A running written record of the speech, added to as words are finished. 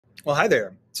Well, hi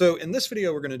there. So in this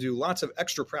video, we're going to do lots of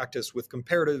extra practice with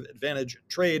comparative advantage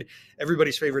trade,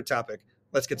 everybody's favorite topic.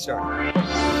 Let's get started.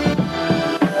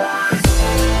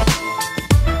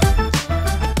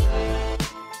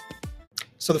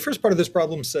 So the first part of this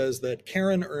problem says that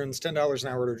Karen earns $10 an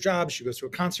hour at her job. She goes to a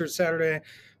concert Saturday.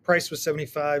 Price was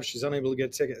 75. She's unable to get a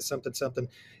ticket, something.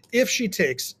 If she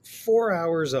takes 4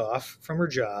 hours off from her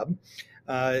job,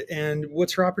 and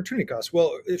what's her opportunity cost?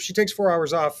 Well, if she takes 4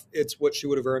 hours off, it's what she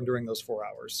would have earned during those 4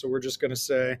 hours. So we're just going to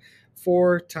say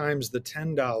 4 times the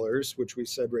 $10, which we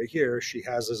said right here, she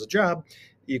has as a job,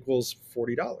 equals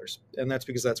 $40. And that's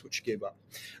because that's what she gave up.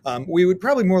 We would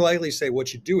probably more likely say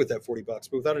what you do with that 40 bucks,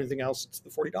 but without anything else, it's the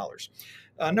 $40.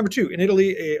 Number two, in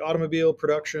Italy, a automobile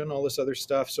production, all this other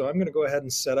stuff. So I'm going to go ahead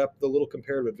and set up the little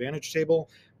comparative advantage table.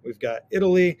 We've got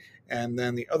Italy, and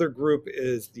then the other group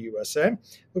is the USA.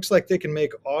 Looks like they can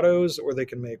make autos or they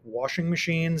can make washing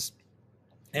machines.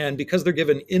 And because they're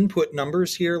given input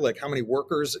numbers here, like how many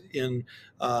workers it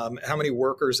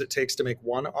takes to make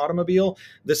one automobile,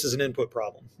 this is an input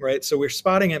problem, right? So we're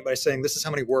spotting it by saying this is how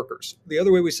many workers. The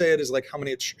other way we say it is like how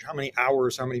many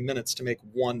hours, how many minutes to make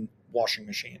one washing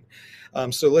machine.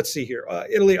 So let's see here.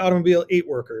 Italy automobile, 8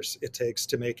 workers it takes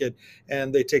to make it,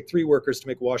 and they take 3 workers to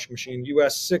make a washing machine.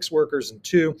 US, 6 workers and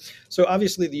 2. So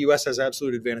obviously the US has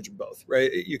absolute advantage of both, right?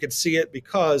 You could see it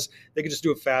because they could just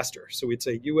do it faster. So we'd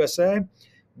say USA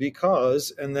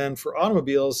because, and then for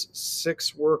automobiles,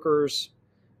 6 workers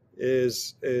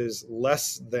is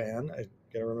less than, I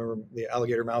gotta remember the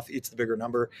alligator mouth eats the bigger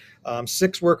number.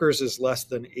 6 workers is less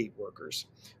than 8 workers,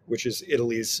 which is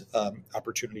Italy's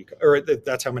opportunity, or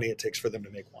that's how many it takes for them to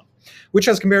make one. Which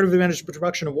has comparative advantage to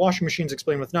production of washing machines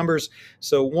explained with numbers.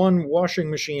 So one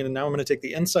washing machine, and now I'm going to take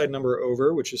the inside number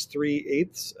over, which is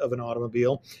 3/8 of an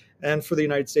automobile. And for the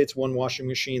United States, one washing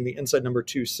machine, the inside number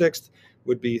 2/6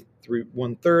 would be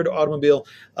 1/3 automobile.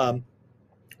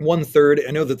 1/3.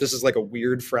 I know that this is like a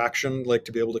weird fraction, like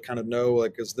to be able to kind of know,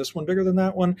 like, is this one bigger than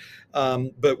that one?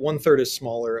 But 1/3 is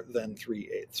smaller than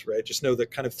 3/8, right? Just know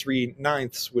that kind of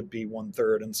 3/9 would be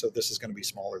 1/3, and so this is going to be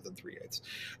smaller than 3/8.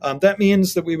 That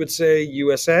means that we would say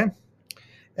USA,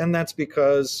 and that's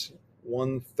because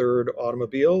 1/3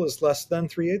 automobile is less than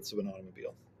 3/8 of an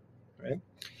automobile, right?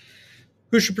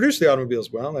 Who should produce the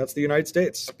automobiles? Well, that's the United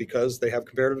States because they have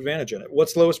comparative advantage in it.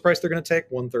 What's the lowest price they're going to take?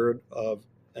 1/3 of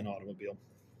an automobile.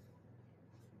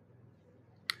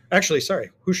 Actually,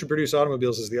 sorry, who should produce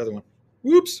automobiles is the other one.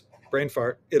 Whoops, brain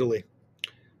fart, Italy.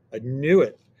 I knew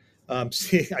it.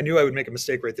 See, I knew I would make a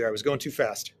mistake right there. I was going too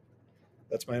fast.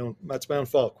 That's my own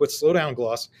fault. Slow down,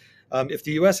 Gloss. If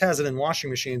the US has it in washing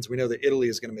machines, we know that Italy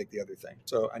is going to make the other thing.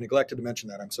 So I neglected to mention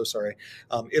that. I'm so sorry.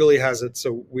 Italy has it.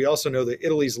 So we also know that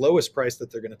Italy's lowest price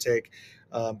that they're going to take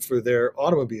for their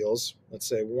automobiles, let's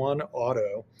say one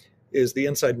auto, is the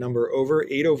inside number over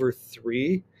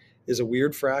 8/3 is a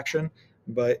weird fraction,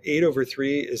 but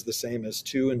 8/3 is the same as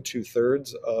 2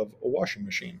 2/3 of a washing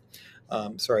machine.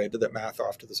 Sorry, I did that math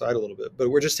off to the side a little bit, but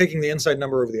we're just taking the inside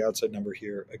number over the outside number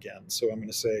here again. So I'm going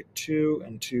to say 2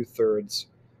 2/3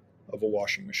 of a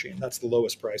washing machine. That's the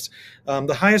lowest price.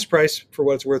 The highest price, for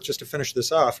what it's worth, just to finish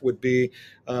this off, would be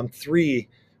 3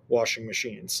 washing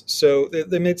machines. So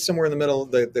they made somewhere in the middle,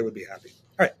 they would be happy.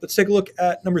 All right, let's take a look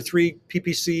at number 3,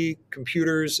 PPC,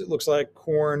 computers. It looks like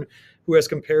corn. Who has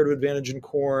comparative advantage in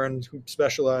corn? Who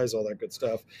specialize? All that good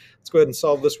stuff. Let's go ahead and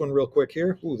solve this one real quick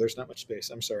here. Ooh, there's not much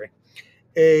space. I'm sorry.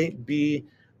 A, B.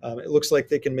 It looks like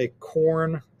they can make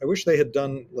corn. I wish they had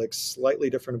done like slightly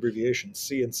different abbreviations.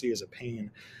 C and C is a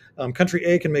pain. Country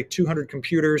A can make 200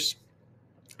 computers.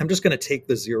 I'm just going to take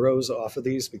the zeros off of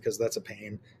these because that's a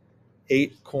pain.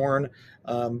 8 corn.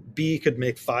 B could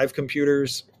make 5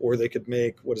 computers, or they could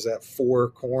make, 4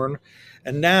 corn.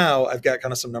 And now I've got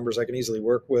kind of some numbers I can easily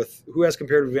work with. Who has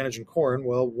comparative advantage in corn?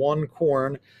 Well, 1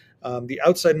 corn. The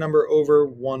outside number over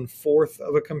 1/4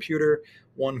 of a computer.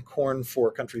 1 corn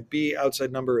for country B.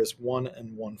 Outside number is 1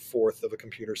 1/4 of a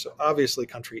computer. So obviously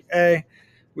country A,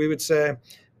 we would say,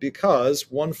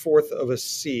 because 1/4 of a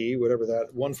C,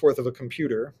 1/4 of a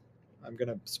computer, I'm going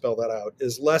to spell that out,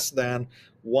 is less than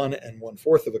 1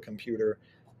 1/4 of a computer,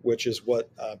 which is what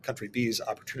country B's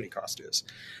opportunity cost is.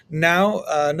 Now,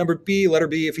 number B, letter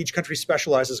B, if each country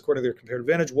specializes according to their comparative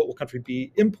advantage, what will country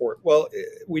B import? Well,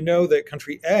 we know that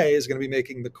country A is going to be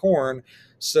making the corn,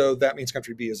 so that means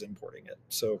country B is importing it.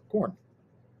 So corn.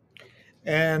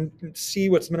 And C,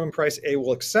 what's the minimum price A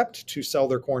will accept to sell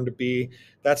their corn to B?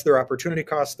 That's their opportunity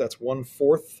cost. That's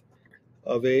 1/4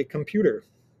 of a computer.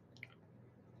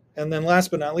 And then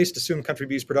last but not least, assume country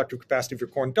B's productive capacity for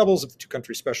corn doubles if the two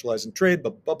countries specialize in trade,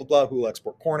 blah, blah, blah, blah. Who will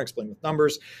export corn? Explain with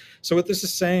numbers. So what this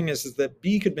is saying is that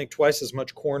B could make twice as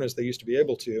much corn as they used to be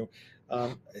able to.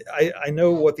 I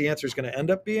know what the answer is going to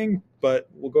end up being, but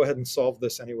we'll go ahead and solve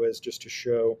this anyways just to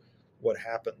show what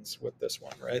happens with this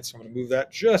one, right? So I'm going to move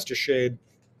that just a shade.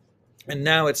 And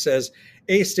now it says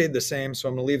A stayed the same, so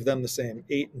I'm going to leave them the same,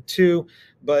 8 and 2.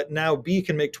 But now B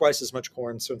can make twice as much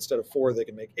corn, so instead of 4, they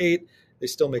can make 8. They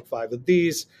still make 5 of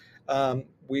these.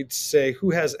 We'd say who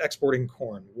has exporting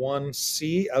corn?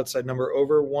 1C, outside number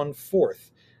over 1/4.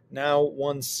 Now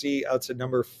 1C, outside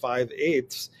number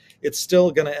 5/8. It's still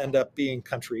going to end up being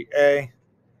country A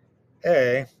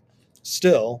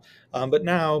still. But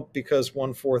now, because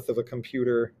 1/4 of a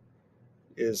computer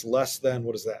is less than,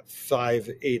 what is that,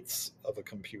 5/8 of a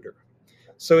computer.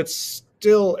 So it's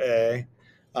still A,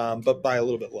 but by a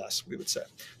little bit less, we would say.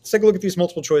 Let's take a look at these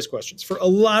multiple choice questions. For a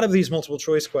lot of these multiple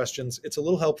choice questions, it's a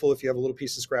little helpful if you have a little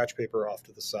piece of scratch paper off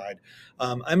to the side.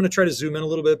 I'm going to try to zoom in a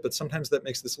little bit, but sometimes that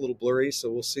makes this a little blurry,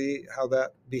 so we'll see how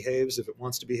that behaves. If it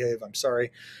wants to behave, I'm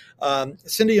sorry.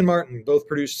 Cindy and Martin both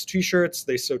produce t-shirts.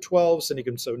 They sew 12. Cindy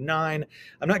can sew 9.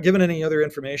 I'm not given any other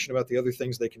information about the other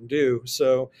things they can do,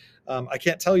 so I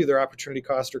can't tell you their opportunity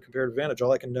cost or comparative advantage.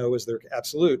 All I can know is their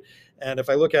absolute. And if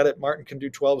I look at it, Martin can do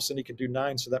 12, Cindy can do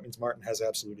 9, so that means Martin has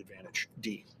absolute advantage,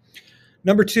 D.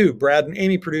 Number 2, Brad and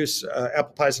Amy produce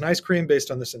apple pies and ice cream.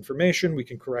 Based on this information, we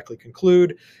can correctly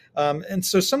conclude. And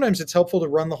so sometimes it's helpful to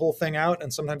run the whole thing out,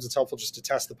 and sometimes it's helpful just to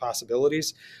test the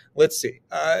possibilities. Let's see.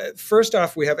 First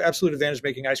off, we have absolute advantage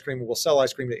making ice cream. We'll sell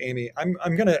ice cream to Amy. I'm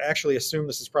going to actually assume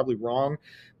this is probably wrong,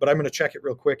 but I'm going to check it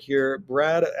real quick here.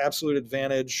 Brad, absolute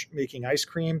advantage making ice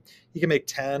cream. He can make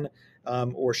 10,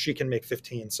 or she can make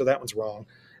 15. So that one's wrong.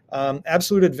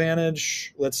 Absolute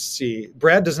advantage, let's see.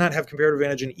 Brad does not have comparative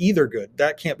advantage in either good.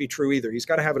 That can't be true either. He's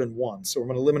got to have it in one. So we're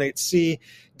going to eliminate C.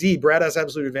 D, Brad has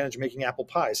absolute advantage making apple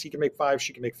pies. He can make 5,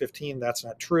 she can make 15. That's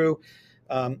not true.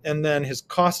 And then his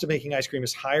cost of making ice cream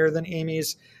is higher than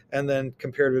Amy's, and then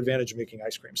comparative advantage of making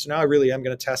ice cream. So now I really am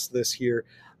going to test this here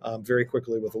very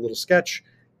quickly with a little sketch.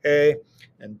 A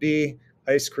and B,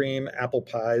 ice cream, apple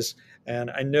pies.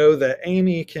 And I know that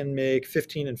Amy can make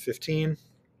 15 and 15.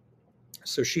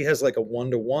 So she has like a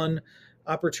 1-to-1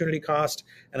 opportunity cost.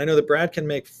 And I know that Brad can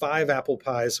make 5 apple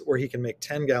pies, or he can make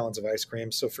 10 gallons of ice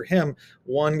cream. So for him,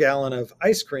 1 gallon of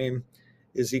ice cream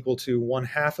is equal to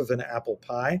 1/2 of an apple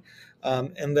pie.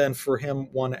 And then for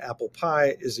him, 1 apple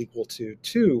pie is equal to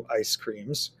 2 ice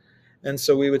creams. And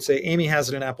so we would say Amy has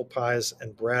it in apple pies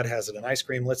and Brad has it in ice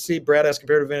cream. Let's see, Brad has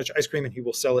comparative advantage ice cream, and he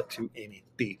will sell it to Amy,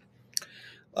 B.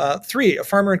 3, a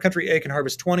farmer in country A can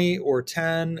harvest 20 or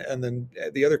 10, and then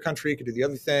the other country could do the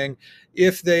other thing.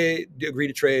 If they agree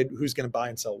to trade, who's going to buy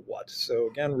and sell what? So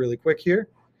again, really quick here.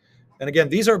 And again,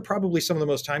 these are probably some of the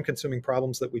most time-consuming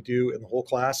problems that we do in the whole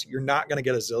class. You're not going to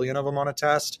get a zillion of them on a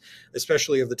test,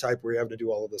 especially of the type where you have to do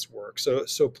all of this work. So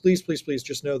please, please, please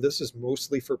just know this is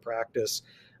mostly for practice.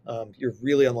 You're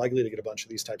really unlikely to get a bunch of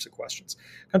these types of questions.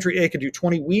 Country A could do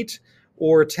 20 wheat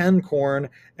or 10 corn,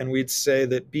 and we'd say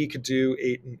that B could do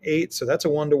 8 and 8. So that's a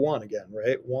 1-to-1 again,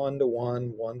 right?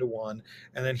 1-to-1, 1-to-1.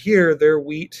 And then here, their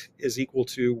wheat is equal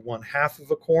to 1/2 of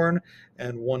a corn,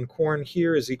 and 1 corn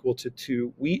here is equal to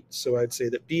 2 wheat. So I'd say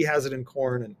that B has it in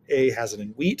corn and A has it in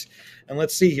wheat. And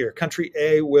let's see here. Country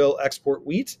A will export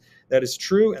wheat. That is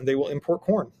true, and they will import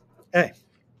corn. A.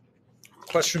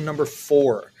 Question number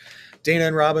 4. Dana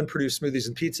and Robin produce smoothies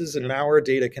and pizzas in an hour.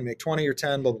 Dana can make 20 or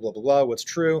 10, blah, blah, blah, blah, blah. What's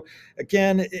true?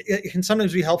 Again, it can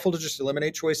sometimes be helpful to just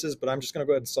eliminate choices, but I'm just going to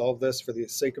go ahead and solve this for the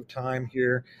sake of time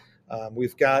here.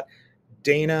 We've got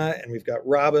Dana and we've got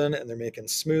Robin, and they're making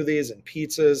smoothies and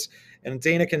pizzas. And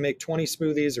Dana can make 20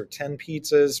 smoothies or 10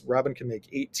 pizzas. Robin can make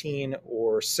 18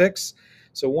 or 6.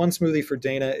 So 1 smoothie for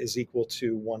Dana is equal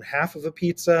to 1/2 of a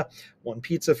pizza. 1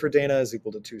 pizza for Dana is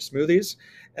equal to 2 smoothies.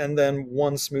 And then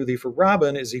 1 smoothie for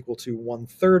Robin is equal to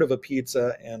 1/3 of a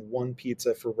pizza, and 1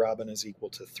 pizza for Robin is equal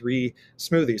to 3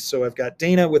 smoothies. So I've got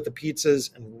Dana with the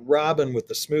pizzas and Robin with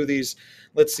the smoothies.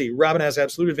 Let's see, Robin has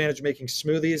absolute advantage making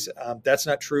smoothies. That's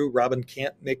not true. Robin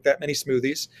can't make that many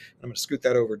smoothies. I'm going to scoot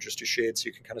that over just a shade so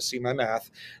you can kind of see my math.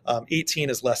 18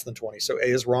 is less than 20, so A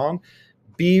is wrong.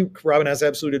 B, Robin has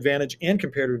absolute advantage and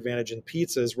comparative advantage in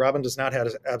pizzas. Robin does not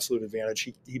have absolute advantage.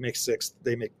 He makes 6.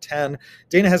 They make 10.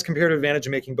 Dana has comparative advantage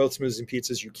in making both smoothies and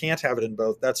pizzas. You can't have it in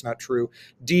both. That's not true.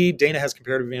 D, Dana has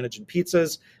comparative advantage in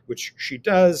pizzas, which she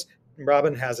does.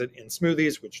 Robin has it in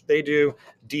smoothies, which they do.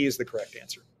 D is the correct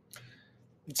answer.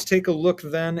 Let's take a look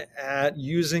then at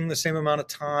using the same amount of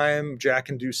time. Jack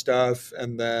can do stuff,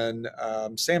 and then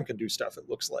Sam can do stuff, it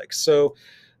looks like. So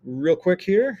real quick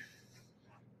here.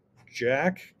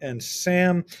 Jack and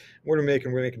Sam. What are we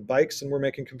making? We're making bikes and we're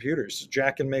making computers.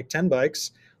 Jack can make 10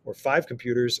 bikes or 5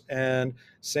 computers, and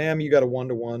Sam, you got a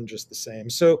 1-to-1 just the same.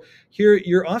 So here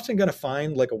you're often going to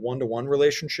find like a 1-to-1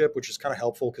 relationship, which is kind of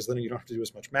helpful because then you don't have to do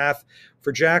as much math.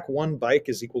 For Jack, 1 bike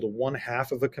is equal to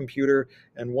 1/2 of a computer,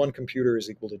 and 1 computer is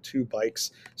equal to 2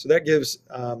 bikes. So that gives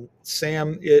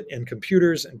Sam it in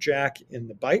computers and Jack in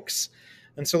the bikes.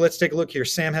 And so let's take a look here.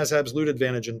 Sam has absolute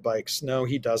advantage in bikes. No,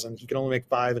 he doesn't. He can only make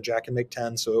 5 and Jack can make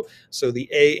 10. So the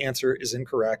A answer is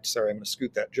incorrect. Sorry, I'm going to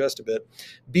scoot that just a bit.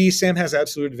 B, Sam has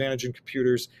absolute advantage in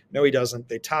computers. No, he doesn't.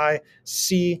 They tie.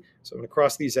 C, so I'm going to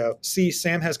cross these out. C,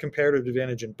 Sam has comparative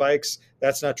advantage in bikes.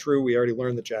 That's not true. We already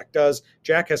learned that Jack does.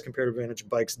 Jack has comparative advantage in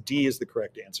bikes. D is the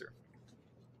correct answer.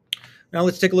 Now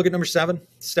let's take a look at number 7,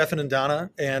 Stefan and Donna.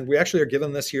 And we actually are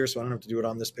given this here, so I don't have to do it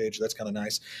on this page. That's kind of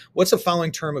nice. What's the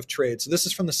following term of trade? So this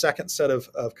is from the second set of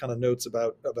kind of notes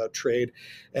about trade.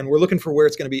 And we're looking for where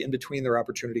it's going to be in between their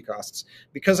opportunity costs.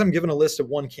 Because I'm given a list of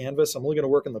 1 canvas, I'm only going to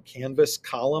work in the canvas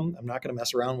column. I'm not going to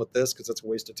mess around with this because it's a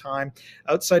waste of time.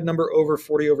 Outside number over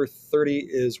 40/30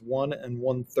 is 1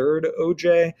 1/3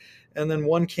 OJ. And then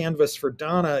 1 canvas for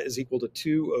Donna is equal to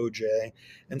 2 OJ.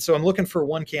 And so I'm looking for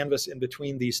 1 canvas in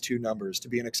between these 2 numbers to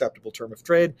be an acceptable term of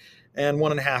trade, and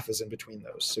 1.5 is in between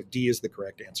those. So D is the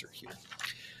correct answer here.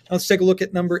 Now let's take a look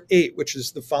at number 8, which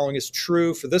is the following is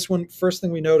true. For this one, first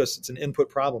thing we notice, it's an input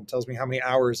problem. It tells me how many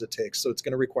hours it takes. So it's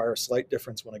going to require a slight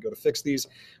difference when I go to fix these,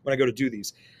 when I go to do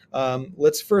these.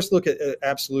 Let's first look at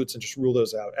absolutes and just rule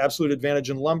those out. Absolute advantage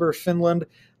in lumber, Finland.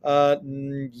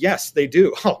 Yes, they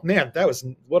do. Oh man,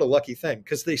 what a lucky thing,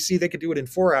 because they could do it in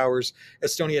 4 hours.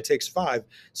 Estonia takes 5.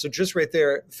 So just right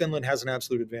there, Finland has an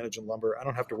absolute advantage in lumber. I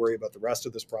don't have to worry about the rest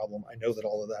of this problem. I know that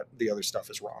all of that, the other stuff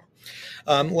is wrong.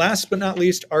 Last but not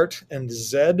least, Art and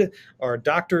Zed are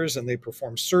doctors and they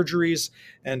perform surgeries.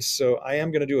 And so I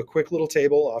am going to do a quick little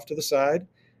table off to the side.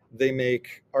 They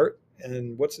make Art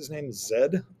and what's his name?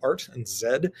 Zed, Art and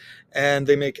Zed. And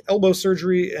they make elbow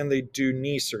surgery and they do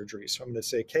knee surgery. So I'm going to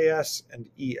say KS and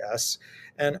ES.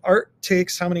 And Art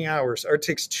takes how many hours? Art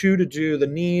takes 2 to do the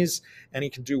knees, and he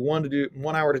can do 1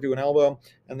 hour to do an elbow.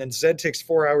 And then Zed takes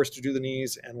 4 hours to do the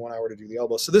knees and 1 hour to do the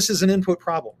elbow. So this is an input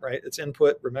problem, right? It's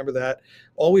input. Remember that.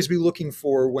 Always be looking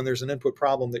for when there's an input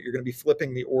problem that you're going to be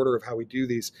flipping the order of how we do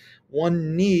these.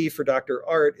 1 knee for Dr.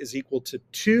 Art is equal to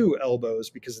 2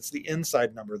 elbows because it's the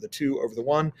inside number, the 2 over the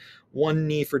 1. 1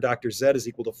 knee for Dr. Zed is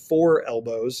equal to 4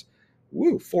 elbows.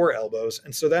 4 elbows.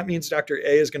 And so that means Dr.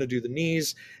 A is going to do the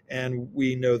knees, and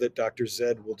we know that Dr.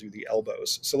 Z will do the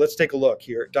elbows. So let's take a look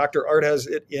here. Dr. Art has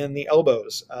it in the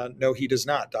elbows. No, he does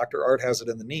not. Dr. Art has it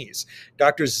in the knees.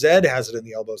 Dr. Z has it in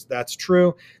the elbows. That's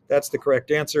true. That's the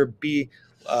correct answer. B,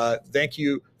 thank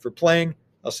you for playing.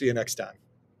 I'll see you next time.